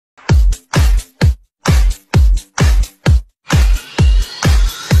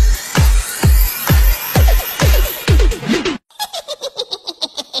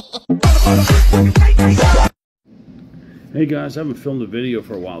Hey guys, I haven't filmed a video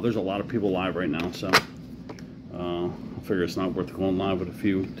for a while. There's a lot of people live right now, so I figure it's not worth going live with a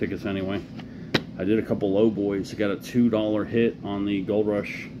few tickets anyway. I did a couple low boys. I got a $2 hit on the Gold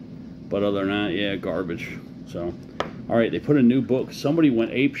Rush, but other than that, yeah, garbage. So, all right, they put a new book. Somebody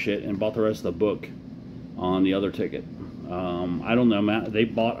went ape shit and bought the rest of the book on the other ticket. I don't know, Matt. They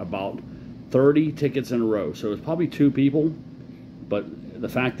bought about 30 tickets in a row, so it's probably 2 people. But the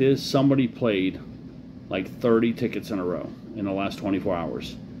fact is, somebody played like 30 tickets in a row in the last 24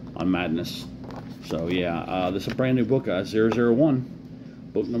 hours on Madness. So yeah, this is a brand new book, guys. 001,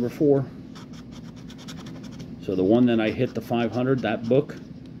 book number 4. So the one that I hit the 500, that book,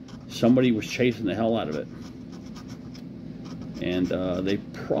 somebody was chasing the hell out of it, and they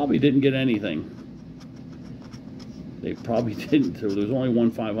probably didn't get anything. They probably didn't. So there was only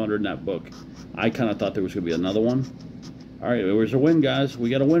one 500 in that book. I kind of thought there was going to be another one. All right, there's a win, guys. We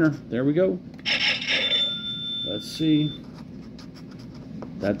got a winner. There we go. Let's see.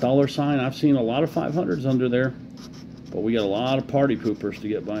 That dollar sign, I've seen a lot of 500s under there, but we got a lot of party poopers to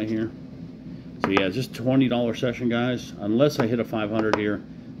get by here. So yeah, just $20 session, guys. Unless I hit a 500 here,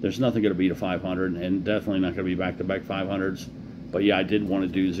 there's nothing going to beat a 500, and definitely not going to be back-to-back 500s. But yeah, I did want to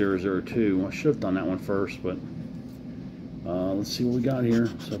do 002. I should have done that one first, but let's see what we got here.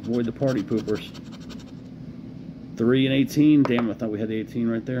 So avoid the party poopers. 3 and 18. Damn, I thought we had the 18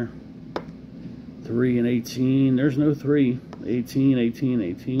 right there. 3 and 18. There's no 3. 18, 18,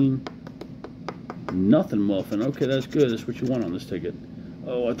 18. Nothing muffin. Okay, that's good. That's what you want on this ticket.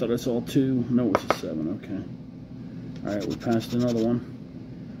 Oh, I thought I saw 2. No, it's a 7. Okay. All right, we passed another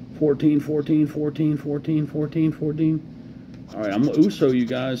one. 14, 14, 14, 14, 14, 14. All right, I'm gonna Uso you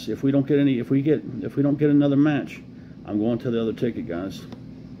guys. If we don't get any, if we don't get another match, I'm going to the other ticket, guys.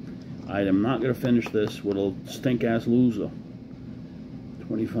 I am not gonna finish this with a stink ass loser.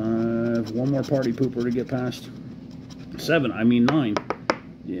 25. One more party pooper to get past. 7. I mean 9.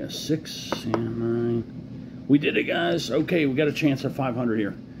 Yeah, 6 and 9. We did it, guys. Okay, we got a chance at 500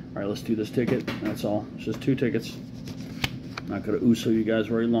 here. All right, let's do this ticket. That's all. It's just 2 tickets. Not gonna Uso you guys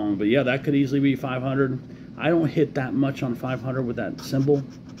very long, but yeah, that could easily be 500. I don't hit that much on 500 with that symbol,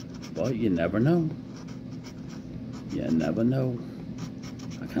 but you never know. You never know.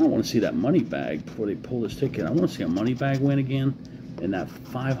 I kind of want to see that money bag before they pull this ticket. I want to see a money bag win again. And that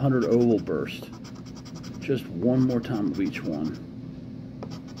 500 oval burst. Just one more time of each one.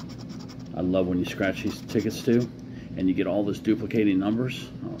 I love when you scratch these tickets too, and you get all those duplicating numbers.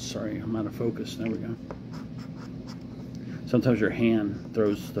 Oh, sorry, I'm out of focus. There we go. Sometimes your hand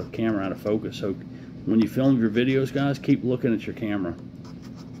throws the camera out of focus. So when you film your videos, guys, keep looking at your camera,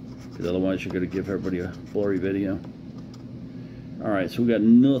 because otherwise you're going to give everybody a blurry video. All right, so we got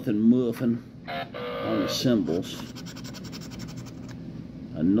nothing muffin on the symbols.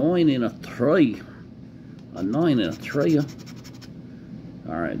 A 9 and a 3. A 9 and a 3.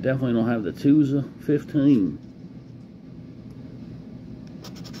 Alright, definitely don't have the 2s. 15.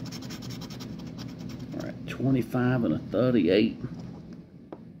 Alright, 25 and a 38.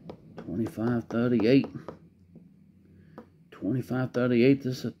 25, 38. 25, 38.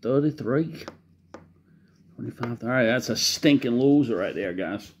 This is a 33. 25. Alright, that's a stinking loser right there,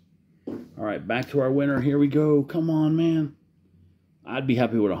 guys. Alright, back to our winner. Here we go. Come on, man. I'd be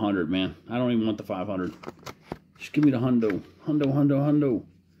happy with 100, man. I don't even want the 500. Just give me the hundo. Hundo, hundo, hundo.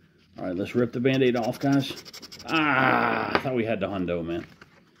 All right, let's rip the Band-Aid off, guys. Ah, I thought we had the hundo, man.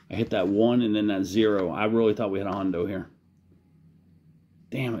 I hit that 1 and then that 0. I really thought we had a hundo here.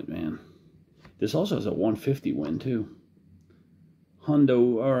 Damn it, man. This also has a 150 win, too.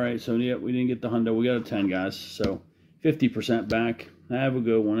 Hundo. All right, so, yeah, we didn't get the hundo. We got a 10, guys. So, 50% back. Have a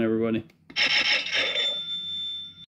good one, everybody.